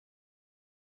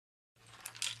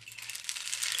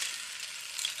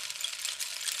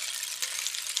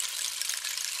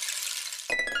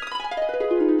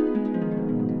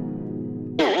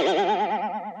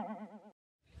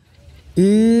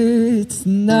It's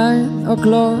 9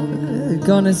 o'clock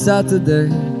on a Saturday.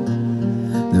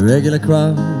 The regular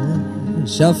crowd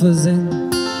shuffles in.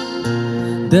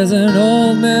 There's an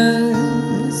old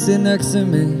man sitting next to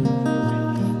me,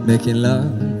 making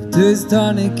love to his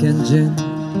tonic and gin.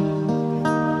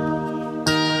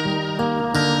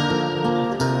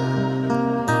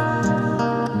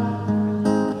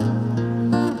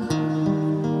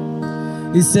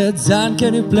 He said, "Son,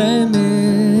 can you play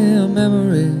me a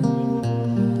memory?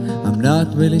 I'm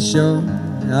not really sure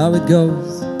how it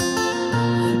goes.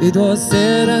 It was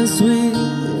sad and sweet,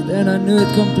 and I knew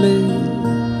it complete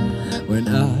when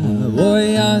I wore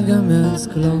a younger man's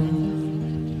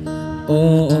clothes.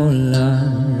 Oh, la,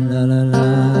 la, la, la,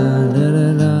 la, la,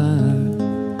 la.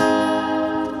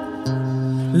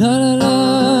 La, la, la,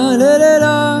 la, la,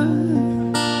 la,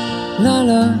 la,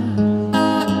 la.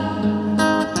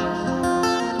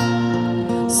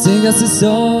 Sing us a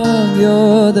song,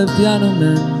 you're the piano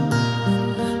man.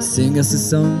 Sing us a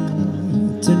song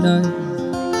tonight,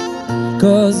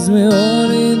 'cause we're all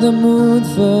in the mood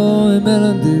for a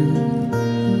melody,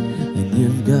 and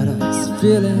you've got us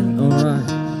feeling alright.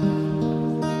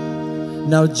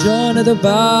 Now John at the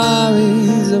bar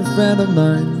is a friend of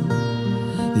mine.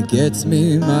 He gets me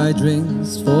my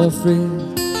drinks for free.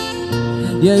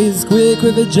 Yeah, he's quick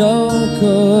with a joke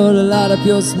or a lot of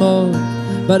pure smoke,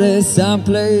 but there's some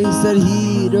place that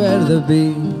he'd rather be.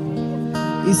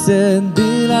 He said,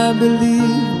 "Bill, I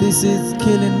believe this is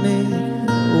killing me,"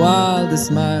 while the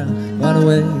smile ran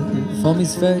away from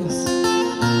his face.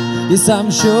 Yes, I'm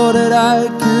sure that I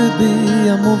could be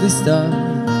a movie star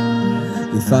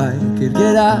if I could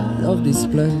get out of this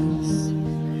place.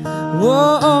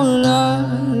 Whoa, la,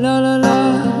 la, la, la,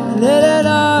 la, la,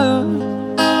 la,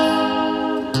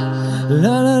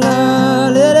 la, la, la,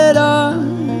 la, la,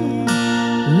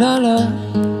 la, la.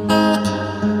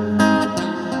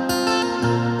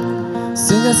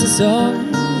 Sing us a song,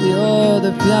 you're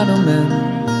the piano man.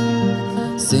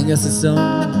 Sing us a song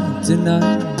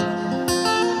tonight,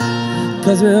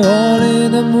 'cause we're all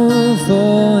in the mood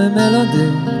for a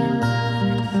melody,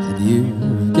 and you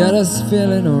got us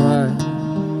feeling alright.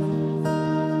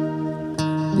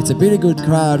 It's a pretty good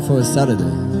crowd for a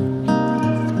Saturday,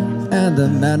 and the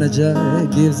manager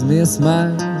gives me a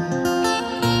smile,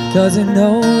 'cause he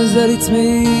knows that it's me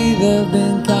they've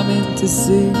been coming to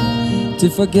see, to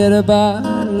forget about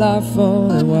life for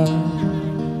a while.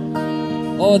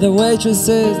 Or the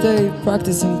waitresses, they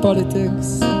practicing politics,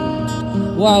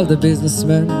 while the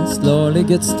businessmen slowly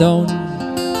get stoned.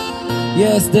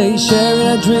 Yes, they sharing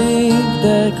a drink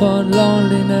they call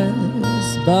loneliness,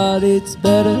 but it's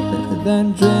better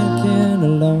than drinking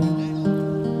alone.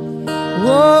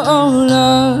 Whoa, la,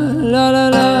 la, la,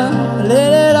 la, la,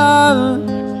 la, la.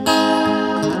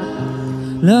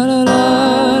 La la la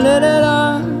la la la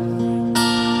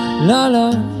la la.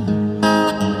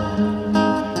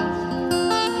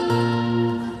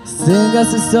 Sing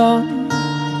us a song,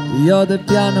 you're the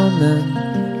piano man.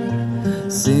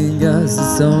 Sing us a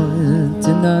song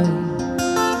tonight,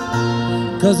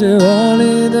 'cause we're all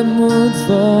in the mood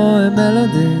for a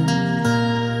melody,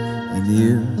 and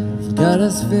you've got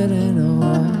us feeling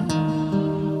alright.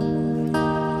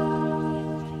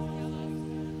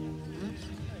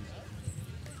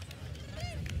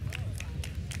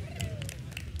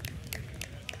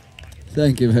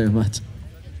 Thank you very much.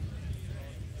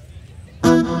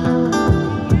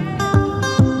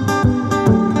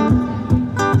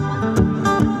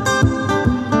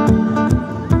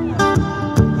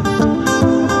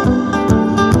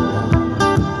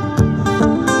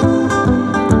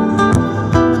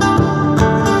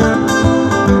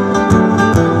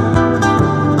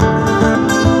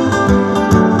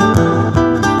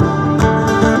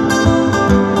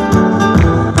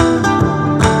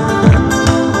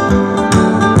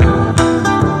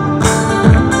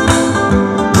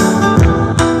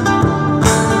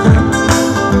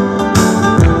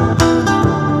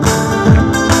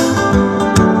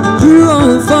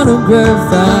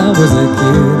 I was a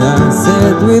kid, I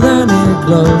sat with an ear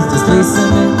closed, just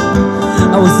listening.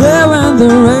 I was there when the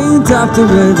rain tapped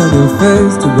away on your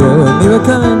face to grow a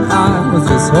miracle, and I was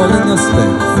just holding your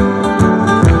space.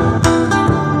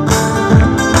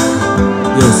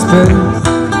 Your space.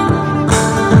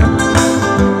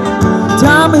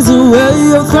 Time is a way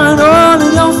of throwing all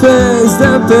in your face.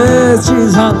 The best,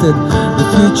 she's haunted, the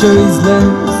future is less.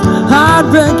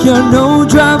 Heartbreak, you're no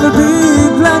driver, big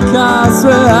black car. I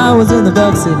swear I was in the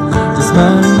backseat, just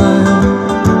minding my own.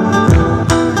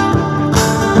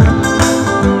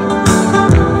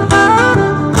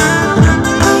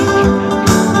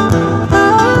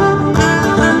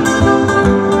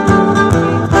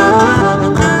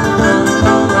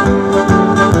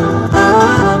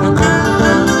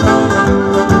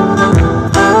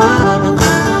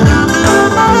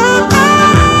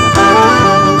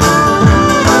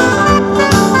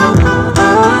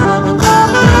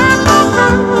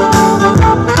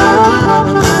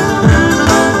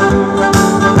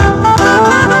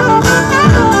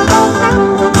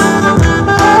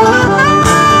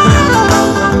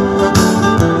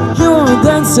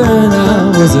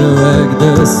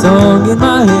 song in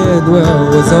my head, well,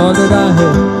 was all that I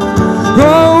had.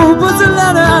 Hope was a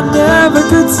letter I never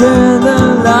could send,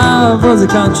 and love was a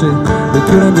country we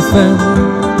couldn't defend.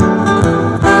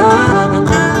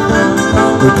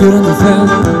 We couldn't defend.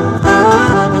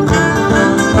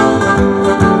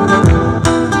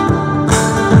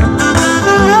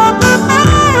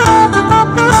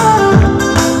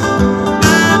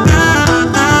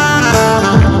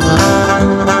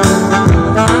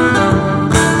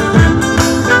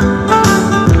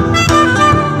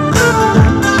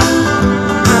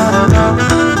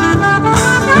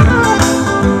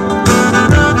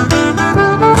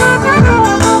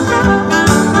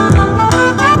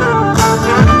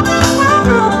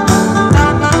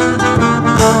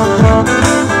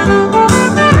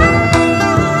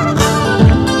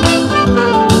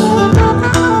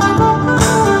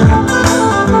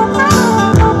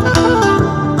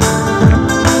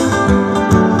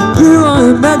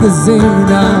 Magazine,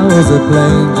 I was a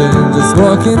plain Jane, just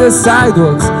walking the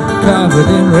sidewalks covered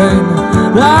in rain.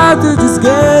 I could just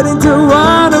get into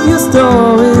one of your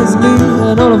stories, me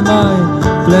and all of mine,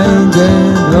 plain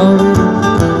Jane glory.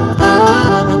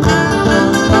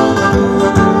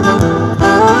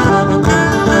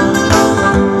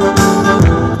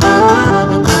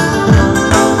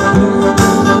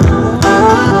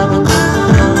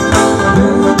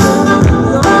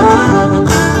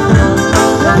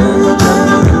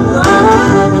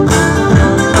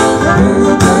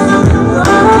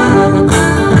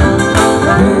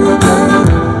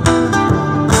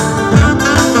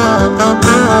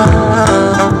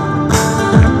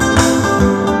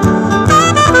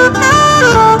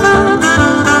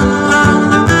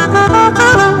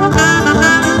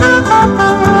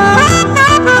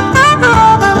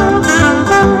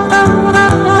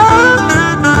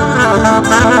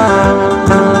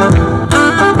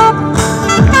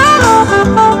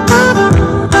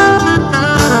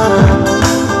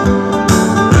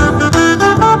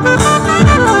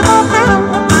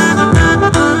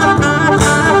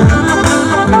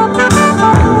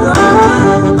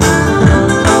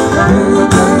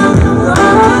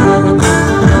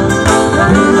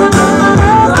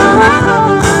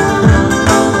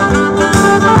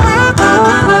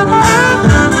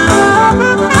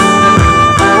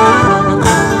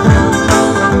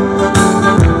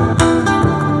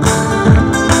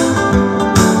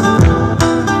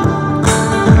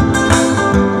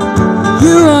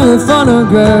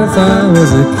 Phonograph, I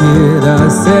was a kid, I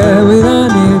sat with my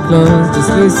ear closed, just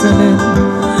listening.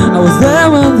 I was there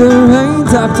when the rain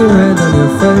tapped the red on your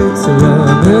face. So a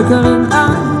miracle and I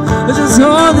was just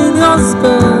holding your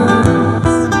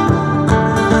space,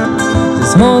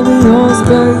 just holding your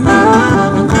space,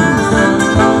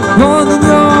 holding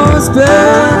your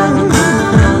space,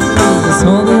 just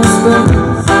holding your space.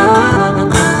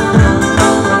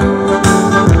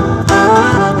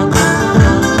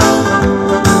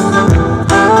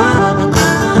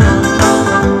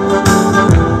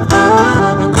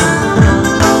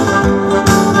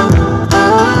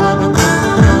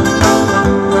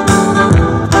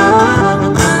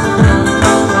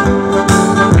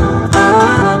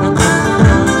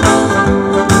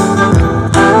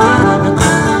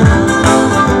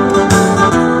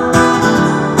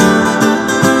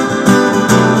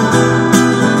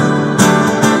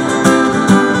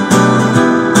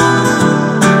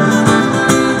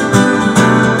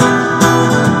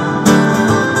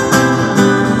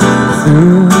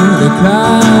 Through the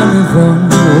carnival,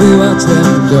 we watched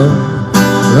them go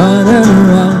round and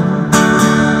around.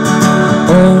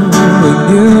 All we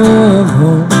knew of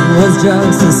home was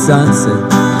just a sunset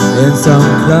in some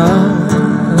clouds.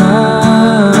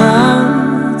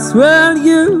 Well,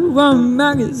 you were a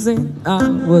magazine, I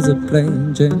was a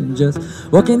plain Jane, just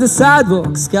walking the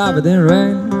sidewalks covered in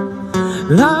rain.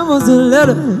 Love was a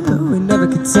letter we never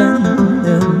could send,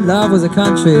 and love was a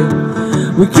country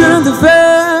we couldn't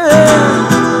defend.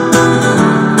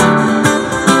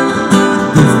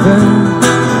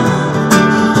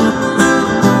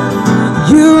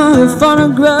 You were a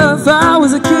phonograph, I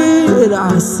was a kid,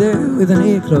 I sat with an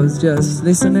ear closed, just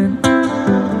listening.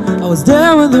 I was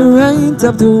there when the rain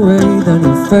tapped away down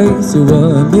your face. You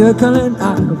were a miracle and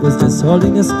I was just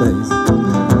holding your space,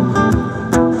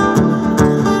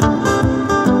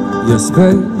 your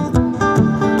space.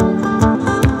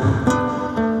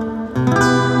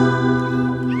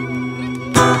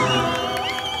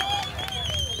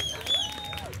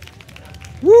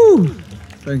 Woo!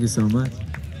 Thank you so much.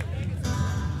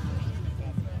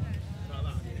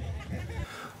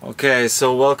 Okay,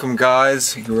 so welcome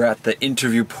guys. We're at the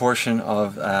interview portion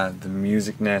of the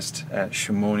Musicnest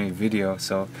Shmoné video.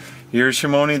 So here's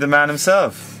Shmoné, the man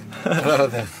himself. Hello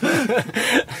there.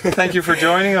 Thank you for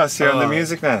joining us here on the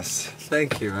Music Nest.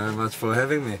 Thank you very much for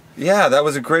having me. Yeah, that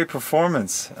was a great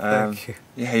performance. Thank you.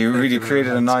 Yeah, you really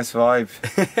created a nice vibe.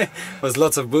 Was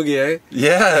lots of boogie, eh?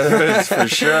 Yeah, for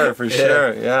sure, for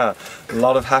sure. Yeah, a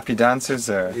lot of happy dancers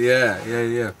there.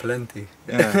 Yeah, plenty.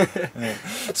 Yeah.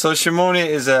 So Shmoné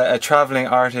is a traveling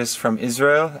artist from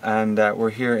Israel, and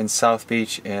we're here in South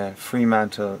Beach,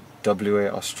 Fremantle, WA,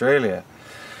 Australia.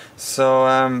 So,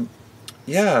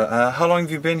 how long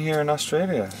have you been here in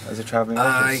Australia as a traveling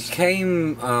artist? I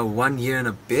came 1 year and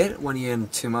a bit, 1 year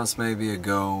and 2 months maybe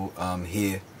ago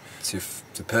here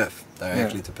to Perth,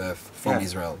 directly to Perth from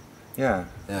Israel. Yeah.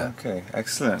 Okay,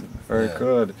 excellent. Very Yeah.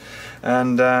 good.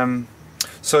 And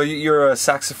so you're a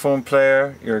saxophone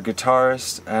player, you're a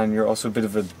guitarist, and you're also a bit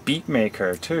of a beat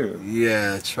maker too.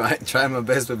 Yeah, try my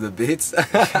best with the beats.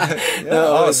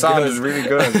 The sound is really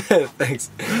good. Thanks.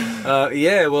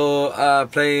 I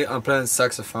play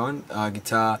saxophone,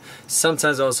 guitar.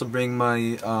 Sometimes I also bring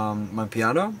my my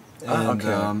piano, and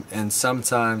and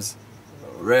sometimes,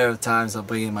 rare times, I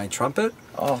bring in my trumpet.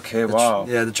 Okay, wow.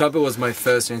 The trumpet was my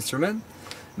first instrument,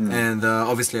 and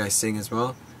obviously I sing as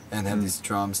well, and have this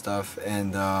drum stuff,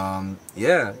 and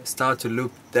start to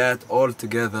loop that all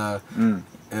together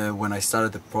when I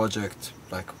started the project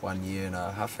like 1 year and a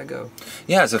half ago.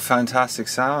 Yeah, it's a fantastic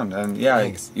sound, and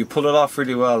you pull it off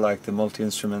really well, like the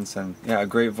multi-instruments, and a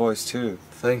great voice too.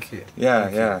 Thank you.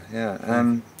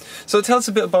 So tell us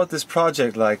a bit about this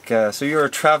project. Like, so you're a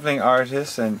traveling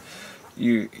artist, and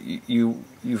you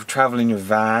travel in your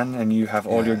van, and you have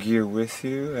all your gear with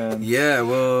you. And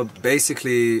well,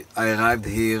 basically, I arrived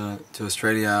here to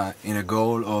Australia in a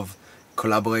goal of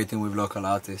collaborating with local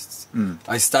artists.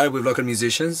 I started with local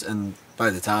musicians, and by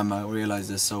the time I realized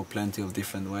there's plenty of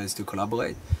different ways to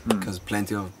collaborate, because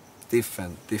plenty of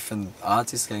different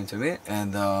artists came to me,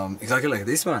 and exactly like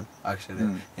this one, actually,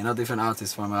 different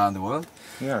artists from around the world.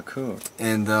 Yeah, cool.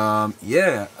 And I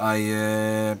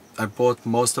bought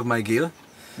most of my gear,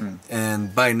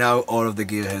 and by now all of the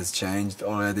gear has changed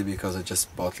already, because I just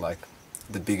bought like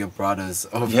the bigger brothers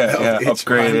of each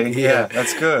upgrading. One. Yeah,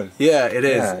 that's good. Yeah, it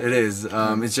is. It is.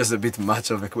 It's just a bit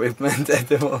much of equipment at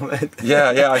the moment.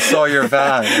 I saw your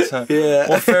van. So,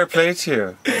 well, fair play to you.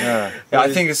 I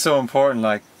think it's so important,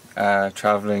 like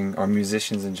traveling, or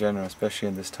musicians in general, especially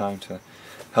in this time, to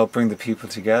help bring the people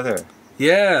together.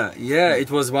 It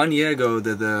was 1 year ago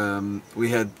that we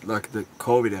had like the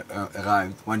COVID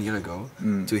arrived 1 year ago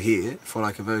to here for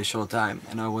like a very short time,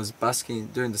 and I was busking,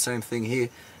 doing the same thing here,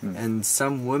 and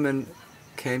some woman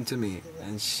came to me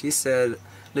and she said,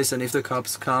 listen, if the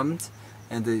cops come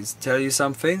and they tell you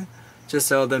something, just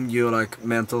tell them you're like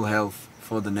mental health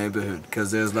for the neighborhood,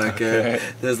 because there's like a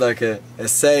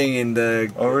saying in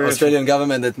the Australian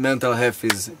government that mental health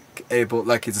is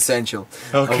it's essential.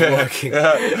 Okay. Of working.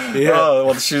 Oh,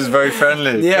 well, she was very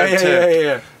friendly.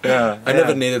 I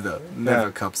never needed that.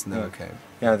 Cops never came.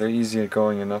 Yeah, they're easy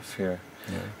going enough here.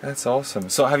 That's awesome.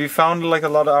 So have you found like a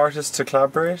lot of artists to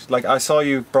collaborate? Like, I saw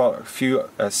you brought a few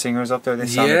singers up there. They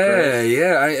sounded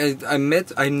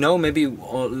great. I know maybe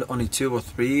only 2 or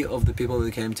 3 of the people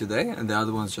that came today, and the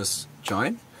other ones just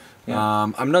joined.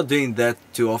 I'm not doing that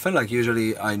too often. Like,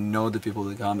 usually I know the people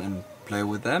that come and play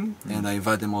with them, and I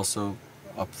invite them also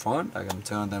up front. Like, I'm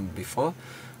telling them before.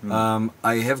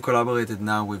 I have collaborated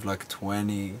now with like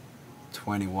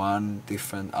 21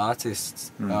 different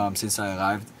artists since I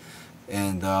arrived.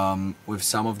 And with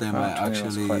some of them I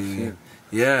actually,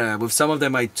 with some of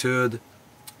them I toured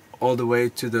all the way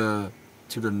to the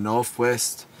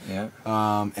northwest,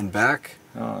 and back.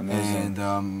 Oh, amazing.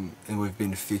 And we've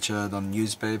been featured on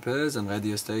newspapers and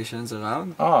radio stations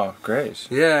around. Oh, great.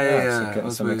 So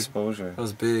getting some exposure. It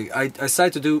was big. I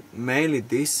started to do mainly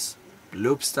this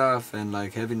loop stuff and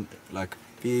like having like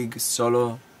big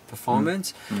solo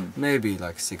performance maybe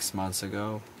like 6 months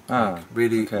ago.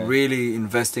 Really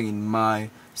investing in my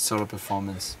solo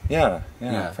performance.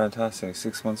 Fantastic.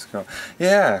 6 months ago.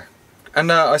 And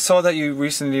I saw that you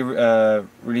recently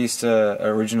released an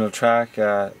original track,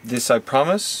 This I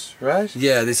Promise, right?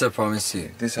 Yeah, This I Promise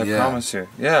You. This I Promise You.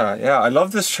 I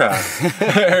love this track.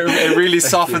 It really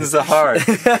softens the heart.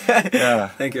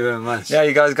 Thank you very much.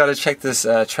 You guys got to check this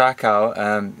track out.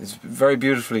 It's very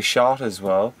beautifully shot as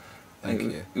well. Thank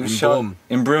you. It was shot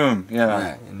in Broome.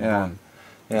 In Broome.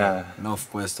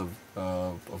 Northwest of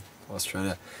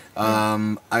Australia.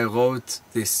 I wrote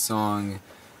this song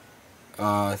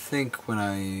I think when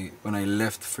I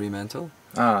left Fremantle.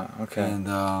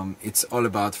 And it's all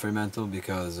about Fremantle,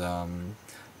 because the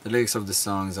lyrics of the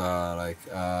songs are like,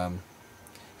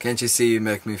 can't you see you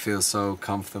make me feel so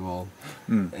comfortable?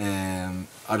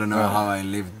 I don't know how I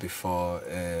lived before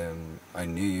I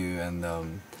knew you,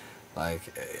 and like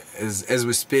as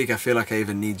we speak, I feel like I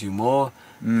even need you more.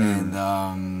 And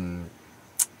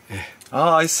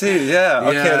oh, I see. Yeah.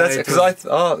 Okay. Yeah, That's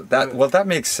because that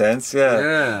makes sense.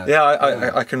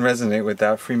 Yeah. I can resonate with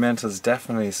that. Fremantle is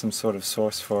definitely some sort of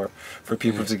source for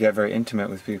people to get very intimate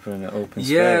with people in an open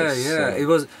space. So. It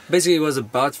was basically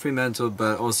about Fremantle,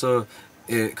 but also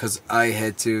because I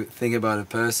had to think about a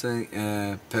person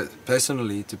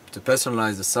personally to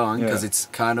personalize the song, because it's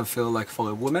kind of feel like for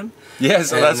a woman. Yeah,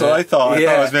 so that's what I thought. I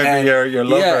thought it was maybe your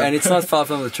lover. Yeah, and it's not far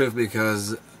from the truth,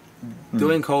 because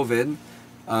during COVID,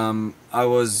 I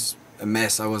was a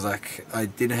mess. I was like, I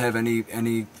didn't have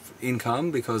any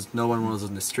income because no one was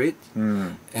on the street,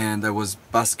 and I was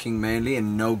busking mainly,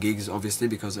 and no gigs obviously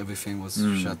because everything was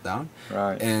shut down.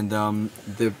 Right. And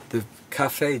the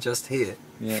cafe just here,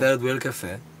 Third Wheel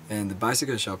Cafe, and the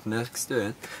bicycle shop next to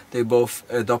it, they both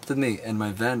adopted me and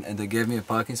my van, and they gave me a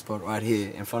parking spot right here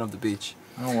in front of the beach.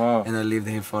 Oh wow. And I lived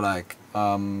here for like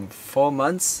 4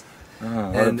 months. Oh,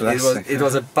 and it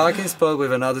was a parking spot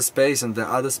with another space, and the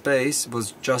other space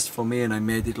was just for me, and I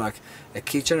made it like a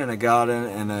kitchen and a garden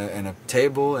and a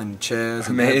table and chairs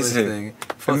and everything.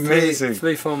 For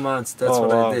 3-4 months, that's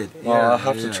what I did. Well, I'll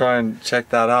have to try and check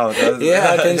that out.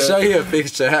 I can show you a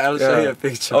picture. I'll show you a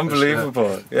picture.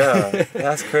 Unbelievable. Sure. Yeah,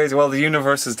 that's crazy. Well, the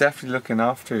universe is definitely looking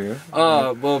after you.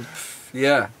 Oh, well,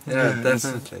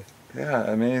 definitely.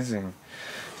 Yeah, amazing.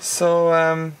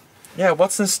 So,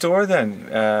 what's in store then,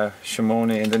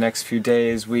 Shmoné, in the next few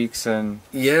days, weeks, and...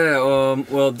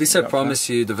 well, this I promise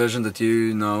you, the version that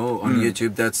you know on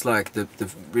YouTube, that's like the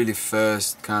really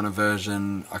first kind of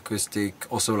version, acoustic,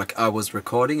 also like I was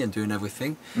recording and doing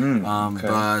everything.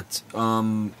 But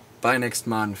by next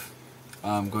month,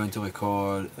 I'm going to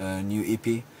record a new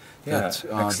EP.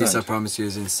 This I promise you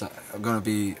is going to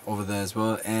be over there as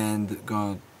well, and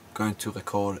going to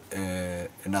record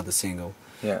another single.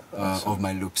 Of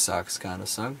my loop sax kind of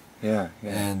song.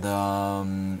 And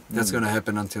that's gonna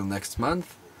happen until next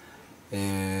month.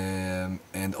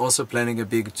 And also planning a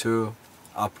big tour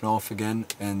up north again.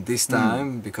 And this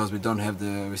time, because we don't have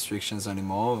the restrictions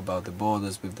anymore about the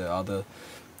borders with the other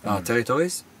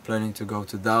territories, planning to go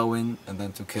to Darwin and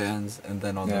then to Cairns and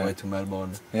then on the way to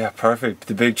Melbourne. Yeah, perfect.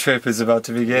 The big trip is about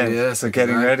to begin. Yes, so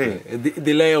getting ready. A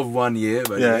delay of 1 year,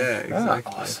 but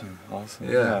exactly. Awesome.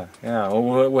 Yeah.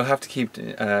 Well, we'll have to keep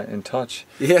in touch.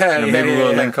 Maybe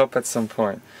we'll link up at some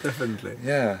point. Definitely.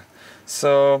 Yeah.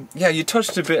 So you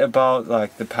touched a bit about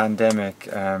like the pandemic,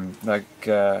 and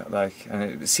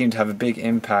it seemed to have a big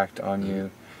impact on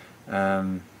you.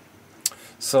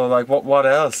 So like what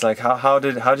else? Like how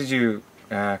did you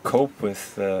cope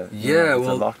with the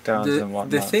lockdowns and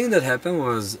whatnot? The thing that happened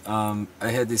was I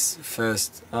had this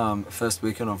first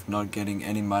weekend of not getting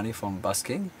any money from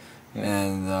busking,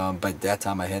 and by that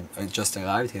time I just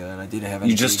arrived here and I didn't have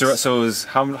any. So it was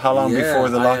how long before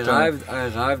the lockdown? I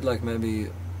arrived like maybe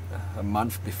a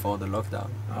month before the lockdown.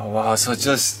 Oh wow! So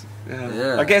just.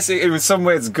 I guess in some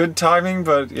way it's good timing,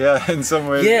 but in some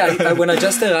ways... when I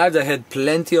just arrived I had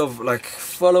plenty of like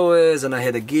followers, and I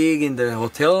had a gig in the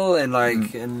hotel, and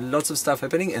and lots of stuff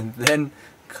happening, and then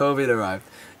COVID arrived,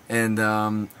 and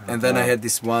then I had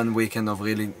this one weekend of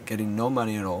really getting no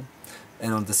money at all,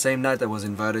 and on the same night I was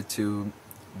invited to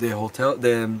the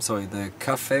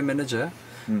cafe manager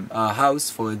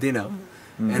house for a dinner.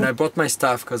 And I brought my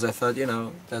stuff because I thought,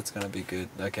 that's gonna be good,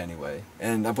 like anyway.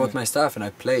 And I brought my stuff and I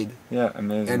played. Yeah,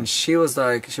 amazing. And she was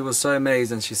so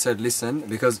amazed, and she said, listen,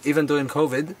 because even during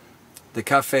COVID, the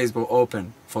cafes were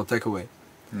open for takeaway.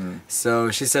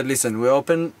 So she said, listen, we're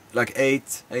open like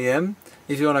 8 AM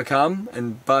if you wanna come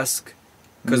and busk.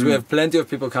 Because we have plenty of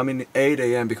people coming 8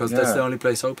 AM because that's the only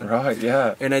place open. Right,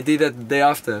 yeah. And I did that the day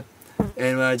after.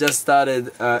 And when I just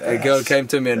started, a girl came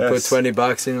to me and put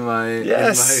 $20 in my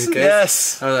case.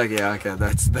 Yes. I was like, okay,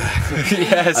 that's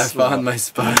that. I found my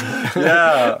spot.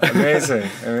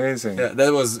 Amazing. Yeah,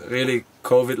 that was really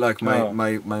COVID, like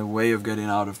my way of getting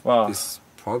out of this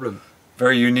problem.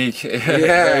 Very unique.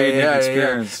 Very unique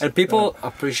experience. And people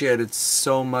appreciate it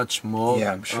so much more.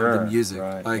 I'm sure. The music.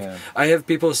 Right, I have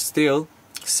people still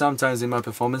sometimes in my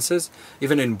performances,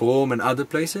 even in Broome and other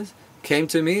places. Came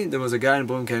to me, there was a guy in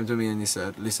Broome came to me and he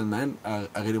said, listen man, I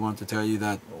really want to tell you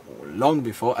that long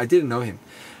before, I didn't know him.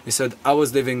 He said, I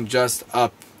was living just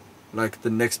up, like the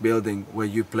next building where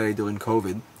you played during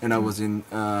COVID, and I was in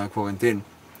quarantine.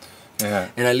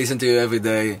 And I listened to you every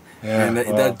day, and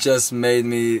that just made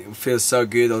me feel so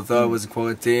good, although I was in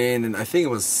quarantine, and I think I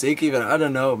was sick even, I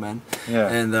don't know man.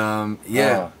 And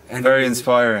And very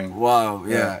inspiring. Wow,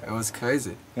 yeah, it was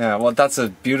crazy. Yeah, well, that's a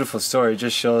beautiful story. It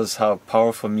just shows how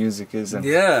powerful music is and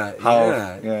Yeah, how,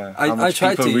 yeah. how I much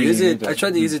tried people to really use it. need I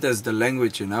tried to use it as the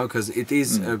language, you know, because it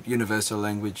is a universal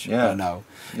language now.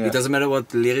 Yeah. It doesn't matter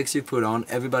what lyrics you put on.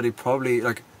 Everybody probably,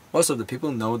 like most of the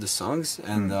people know the songs,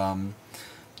 and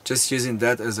just using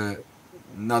that as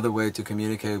another way to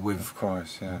communicate with Of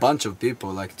course, yeah. a bunch of people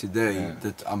like today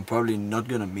that I'm probably not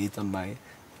gonna meet on my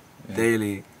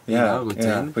daily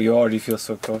routine. Yeah, but you already feel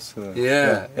so close to them.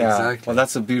 Yeah, exactly. Well,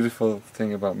 that's a beautiful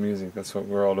thing about music. That's what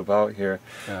we're all about here,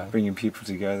 bringing people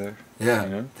together. Yeah, you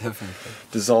know? definitely.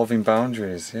 Dissolving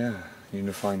boundaries,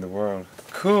 unifying the world.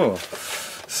 Cool.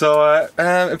 So,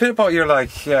 a bit about your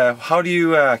how do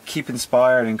you keep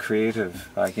inspired and creative,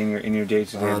 like in your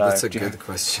day-to-day life? That's a good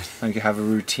question. Like, you have a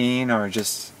routine, or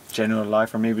just general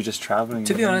life, or maybe just traveling?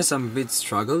 To be honest, I'm a bit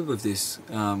struggled with this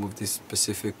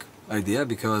specific idea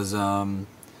because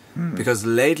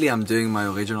lately I'm doing my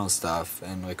original stuff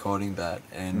and recording that,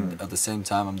 and at the same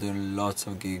time I'm doing lots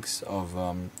of gigs of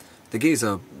the gigs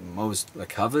are most like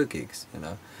cover gigs, you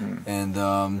know,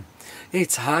 and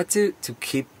it's hard to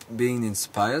keep being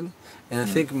inspired. And I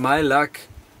think my luck,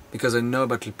 because I know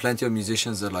about plenty of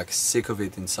musicians that are like sick of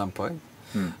it in some point.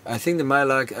 I think that my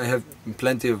luck, I have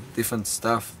plenty of different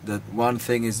stuff. That one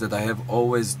thing is that I have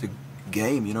always the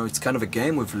game, you know, it's kind of a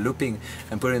game with looping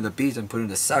and putting the beat and putting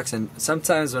the sax, and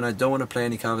sometimes when I don't want to play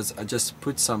any covers, I just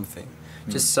put something,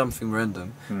 just something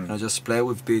random, and I just play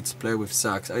with beats, play with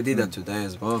sax. I did that today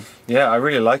as well. Yeah, I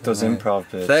really like those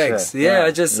improv bits. Thanks. Yeah,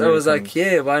 I was like,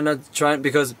 why not try it?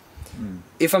 Because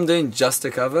if I'm doing just a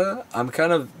cover, I'm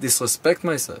kind of disrespect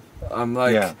myself. I'm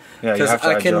like, because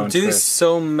I can do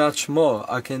so much more.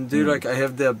 I can do like, I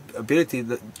have the ability,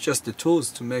 just the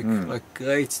tools to make like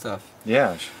great stuff.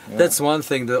 Yeah. That's one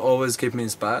thing that always keeps me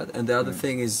inspired. And the other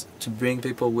thing is to bring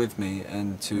people with me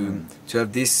and to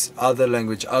have this other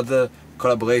language, other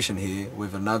collaboration here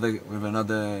with another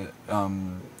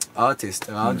artist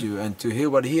around you, and to hear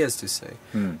what he has to say.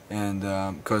 And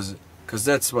because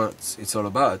that's what it's all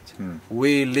about.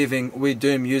 We're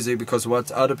doing music because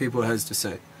what other people has to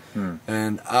say.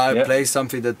 And I play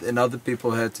something that another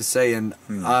people had to say, and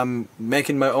I'm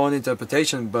making my own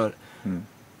interpretation, but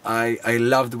I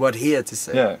loved what he had to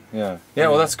say. Yeah,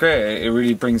 well, that's great. It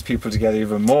really brings people together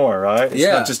even more, right? It's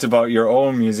not just about your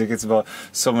own music, it's about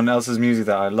someone else's music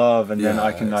that I love, and then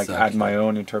I can add my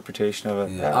own interpretation of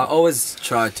it. I always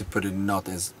try to put it not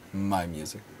as my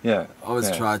music. I always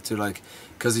try to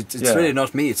because it's really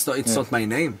not me, it's not my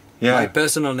name. My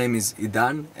personal name is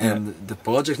Idan, and the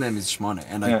project name is Shmoné,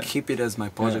 and I keep it as my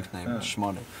project name,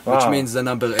 Shmoné, which means the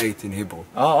number 8 in Hebrew.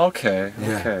 Oh, okay.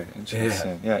 Okay,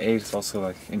 interesting. Yeah, 8 is also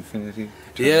like infinity.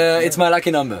 Yeah, it's my lucky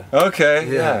number. Okay,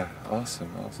 yeah. Awesome.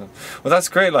 Well, that's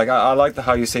great. Like, I like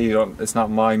how you say it's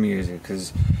not my music,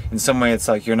 because in some way it's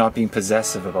like you're not being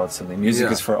possessive about something.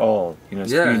 Music is for all, you know,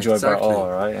 it's being enjoyed by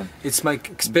all, right? And it's my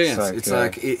experience. It's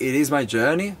like it is my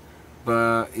journey,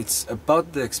 but it's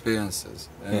about the experiences,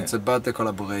 and it's about the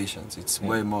collaborations. It's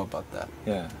way more about that.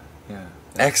 Yeah.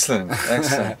 Excellent.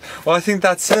 Well, I think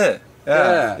that's it.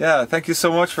 Yeah. Thank you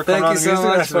so much for coming on. Thank you so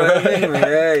much for having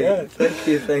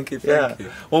me. Thank you.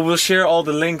 Well, we'll share all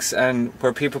the links and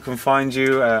where people can find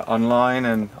you online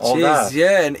and all that.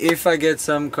 Yeah, and if I get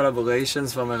some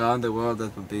collaborations from around the world,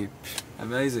 that would be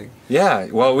amazing. Yeah,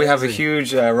 well, we have a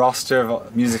huge roster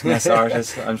of Musicnest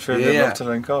artists. I'm sure they'd love to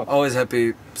link up. Always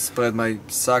happy to spread my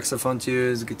saxophone to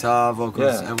use, guitar,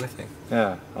 vocals, everything.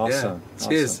 Yeah, awesome.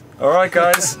 Cheers. All right,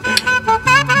 guys.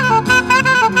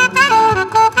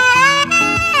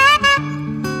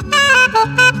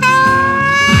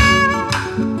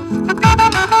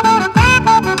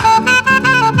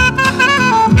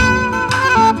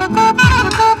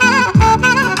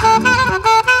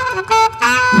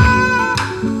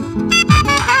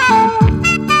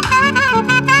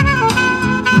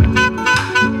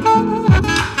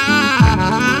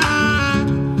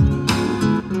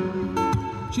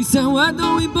 She said, why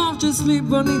don't we both just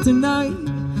sleep on it tonight?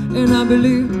 And I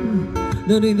believe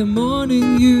that in the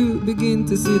morning you begin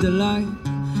to see the light.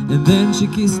 And then she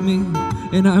kissed me,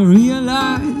 and I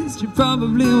realized she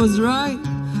probably was right.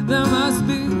 There must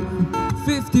be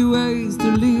 50 ways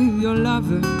to leave your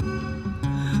lover.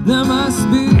 There must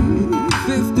be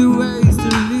 50 ways to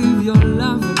leave your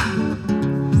lover.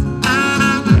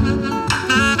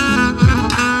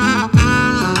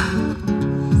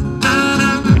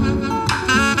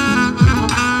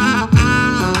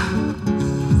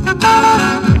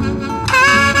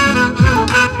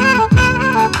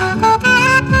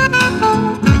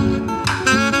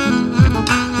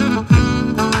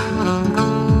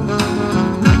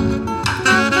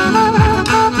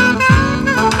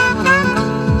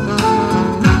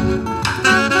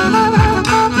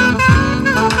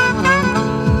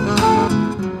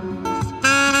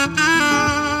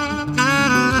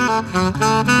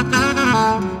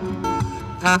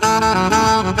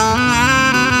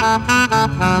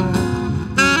 Thank you.